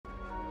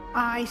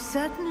I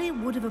certainly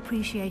would have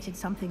appreciated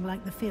something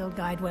like the field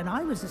guide when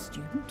I was a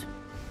student.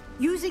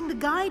 Using the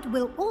guide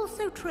will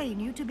also train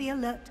you to be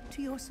alert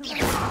to your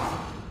surroundings.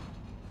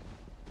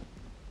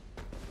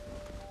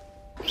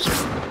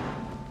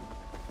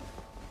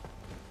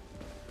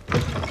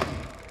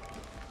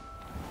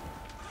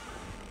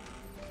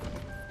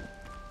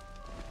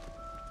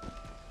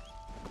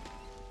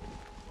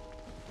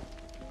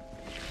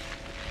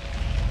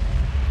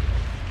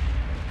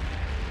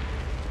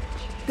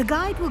 The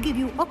guide will give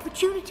you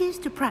opportunities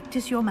to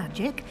practice your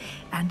magic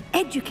and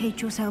educate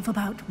yourself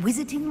about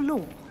wizarding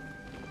lore.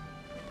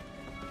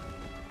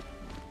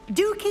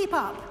 Do keep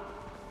up!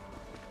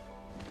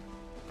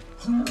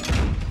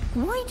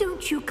 Why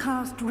don't you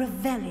cast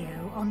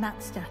Revelio on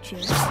that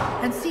statue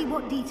and see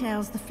what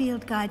details the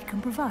field guide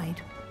can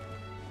provide?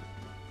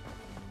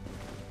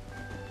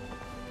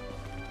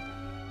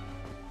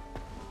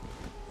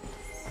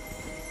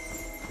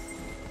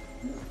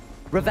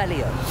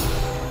 Revelio.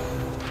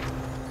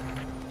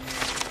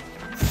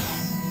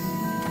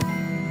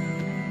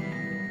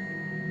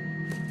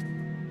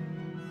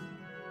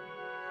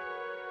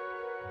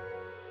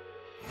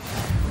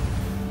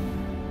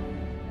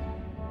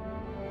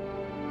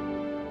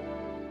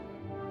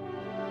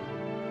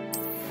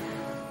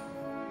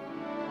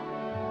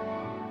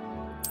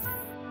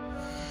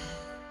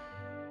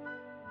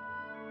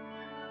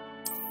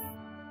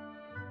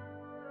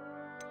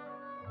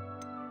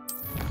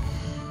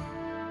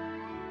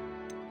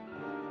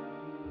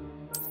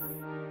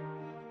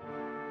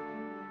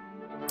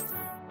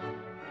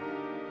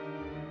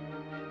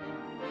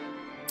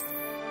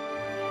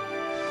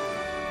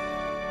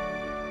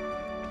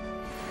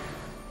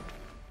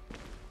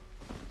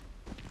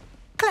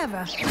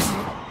 Clever.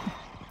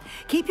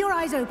 Keep your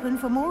eyes open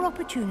for more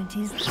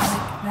opportunities like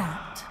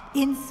that,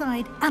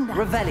 inside and out.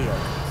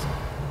 Revelio.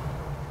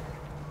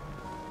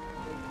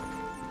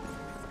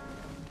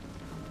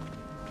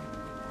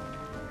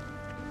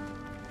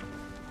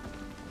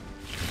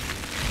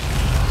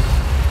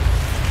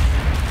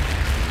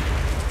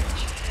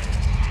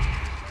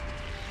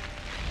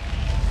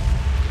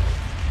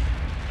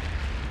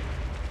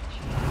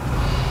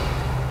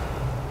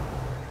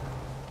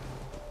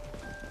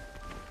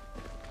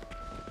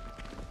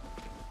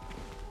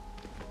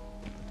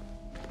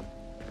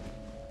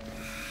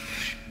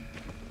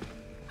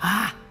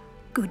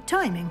 Good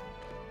timing.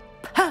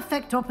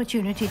 Perfect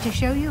opportunity to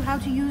show you how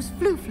to use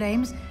flue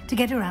flames to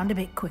get around a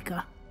bit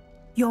quicker.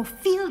 Your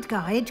field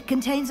guide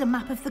contains a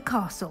map of the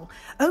castle.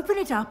 Open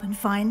it up and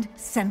find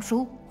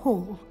Central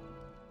Hall.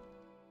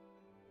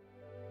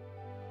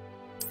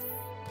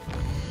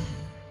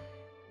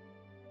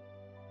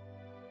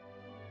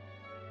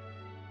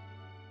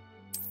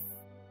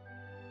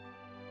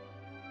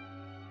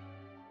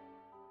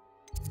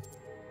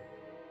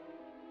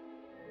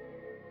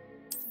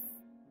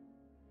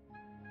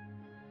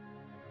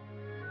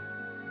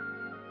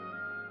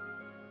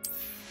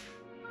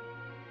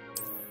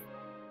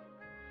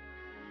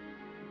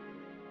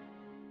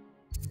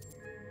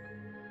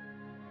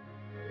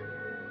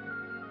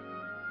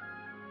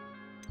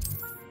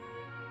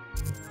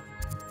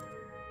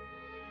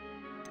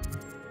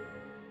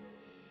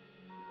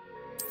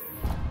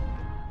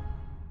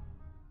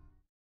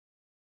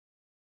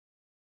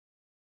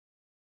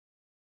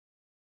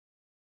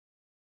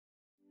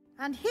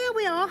 And here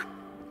we are.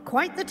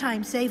 Quite the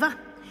time saver.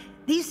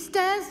 These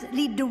stairs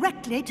lead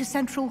directly to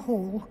Central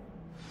Hall.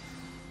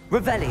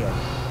 Revelio.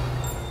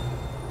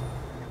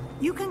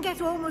 You can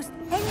get almost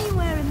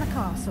anywhere in the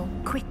castle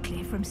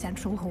quickly from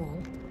Central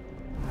Hall.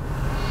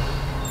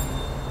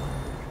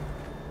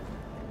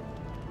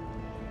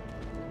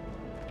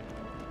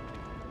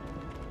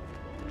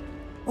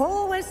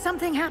 Always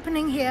something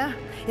happening here.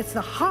 It's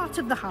the heart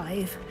of the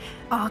hive.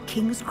 Our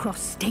King's Cross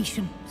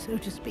station, so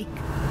to speak.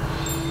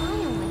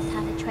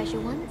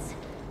 Treasure once,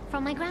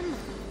 from my grandmother.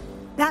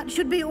 That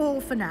should be all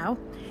for now.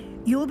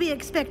 You'll be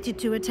expected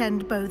to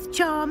attend both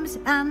Charms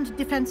and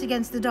Defense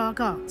Against the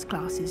Dark Arts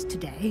classes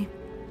today.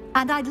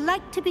 And I'd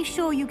like to be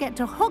sure you get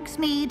to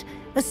Hogsmeade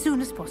as soon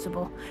as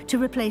possible to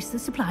replace the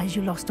supplies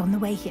you lost on the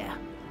way here.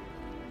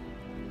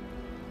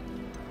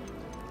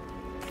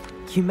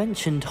 You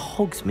mentioned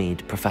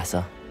Hogsmeade,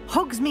 Professor.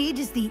 Hogsmeade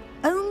is the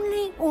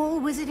only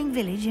all-wizarding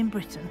village in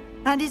Britain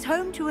and is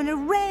home to an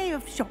array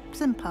of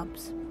shops and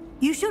pubs.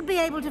 You should be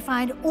able to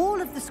find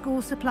all of the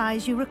school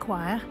supplies you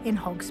require in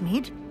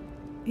Hogsmeade.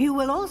 You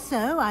will also,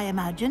 I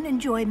imagine,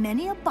 enjoy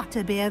many a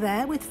butterbeer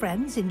there with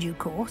friends in due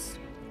course.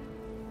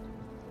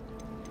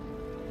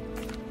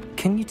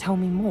 Can you tell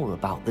me more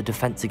about the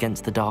Defense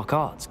Against the Dark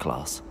Arts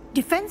class?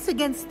 Defense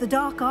Against the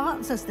Dark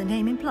Arts, as the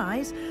name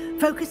implies,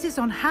 focuses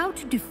on how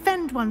to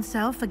defend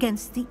oneself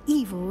against the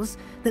evils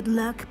that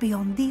lurk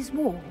beyond these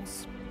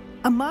walls.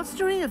 A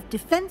mastery of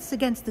Defense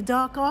Against the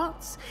Dark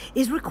Arts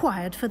is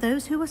required for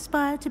those who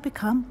aspire to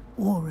become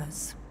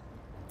Aurors.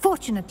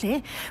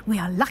 Fortunately, we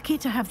are lucky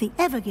to have the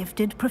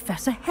ever-gifted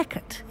Professor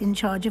Hecat in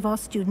charge of our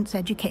students'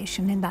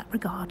 education in that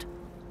regard.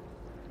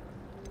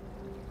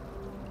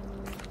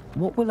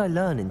 What will I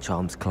learn in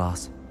Charms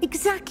class?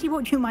 Exactly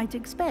what you might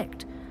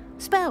expect.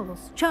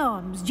 Spells,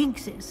 charms,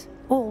 jinxes,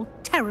 all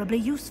terribly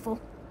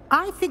useful.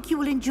 I think you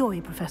will enjoy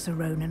Professor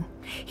Ronan.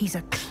 He's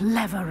a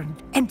clever and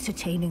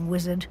entertaining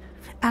wizard,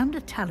 and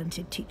a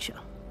talented teacher.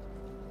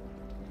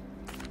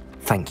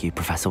 Thank you,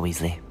 Professor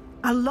Weasley.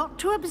 A lot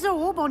to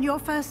absorb on your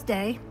first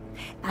day,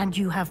 and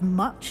you have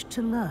much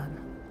to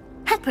learn.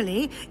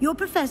 Happily, your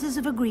professors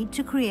have agreed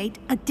to create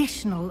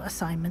additional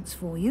assignments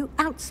for you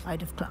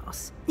outside of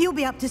class. You'll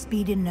be up to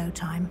speed in no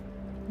time.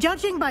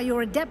 Judging by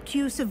your adept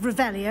use of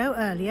Revelio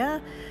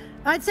earlier,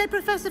 I'd say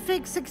Professor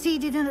Fig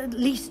succeeded in at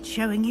least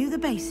showing you the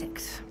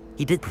basics.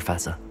 He did,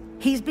 Professor.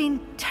 He's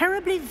been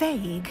terribly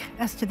vague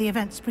as to the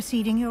events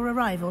preceding your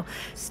arrival,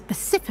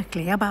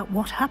 specifically about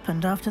what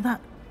happened after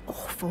that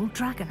awful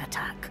dragon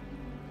attack.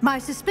 My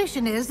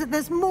suspicion is that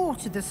there's more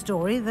to the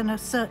story than a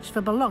search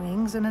for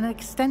belongings and an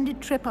extended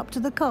trip up to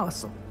the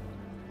castle.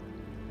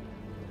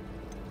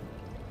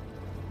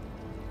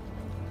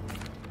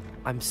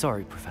 I'm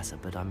sorry, Professor,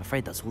 but I'm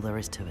afraid that's all there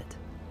is to it.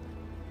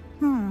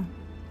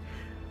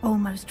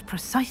 Almost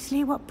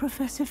precisely what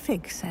Professor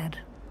Fig said.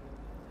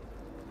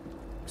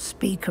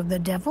 Speak of the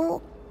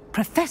devil,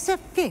 Professor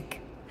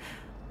Fig.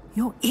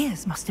 Your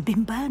ears must have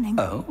been burning.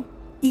 Oh?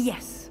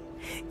 Yes.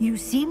 You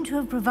seem to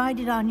have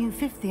provided our new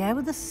fifth year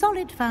with a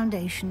solid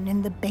foundation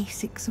in the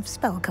basics of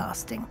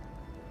spellcasting.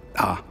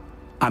 Ah,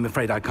 I'm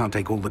afraid I can't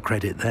take all the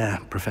credit there,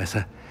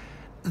 Professor.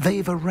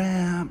 They've a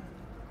rare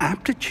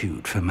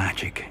aptitude for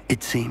magic,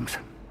 it seems.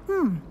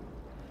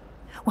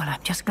 Well,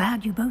 I'm just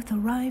glad you both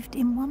arrived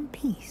in one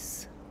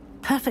piece.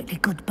 Perfectly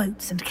good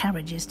boats and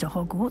carriages to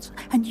Hogwarts,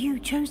 and you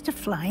chose to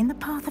fly in the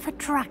path of a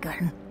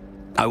dragon.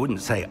 I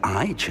wouldn't say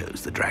I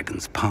chose the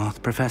dragon's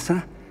path,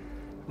 Professor.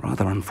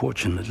 Rather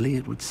unfortunately,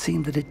 it would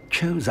seem that it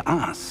chose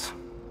us.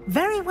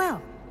 Very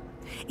well.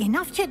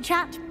 Enough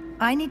chit-chat.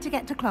 I need to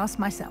get to class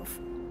myself.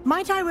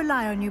 Might I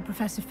rely on you,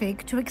 Professor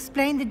Fig, to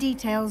explain the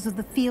details of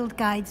the field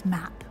guide's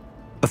map?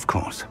 Of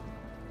course.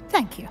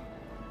 Thank you.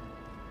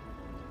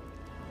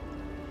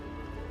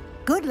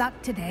 Good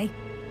luck today.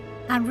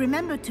 And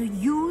remember to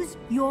use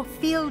your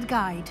field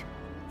guide.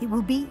 It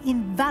will be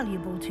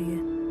invaluable to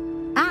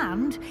you.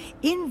 And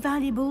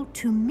invaluable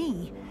to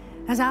me,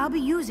 as I'll be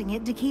using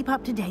it to keep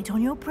up to date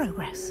on your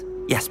progress.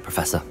 Yes,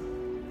 Professor.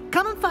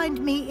 Come and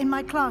find me in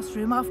my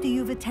classroom after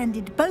you've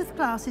attended both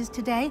classes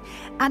today,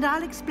 and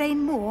I'll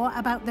explain more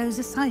about those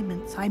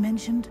assignments I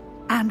mentioned.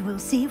 And we'll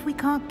see if we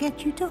can't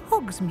get you to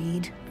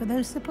Hogsmeade for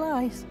those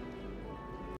supplies.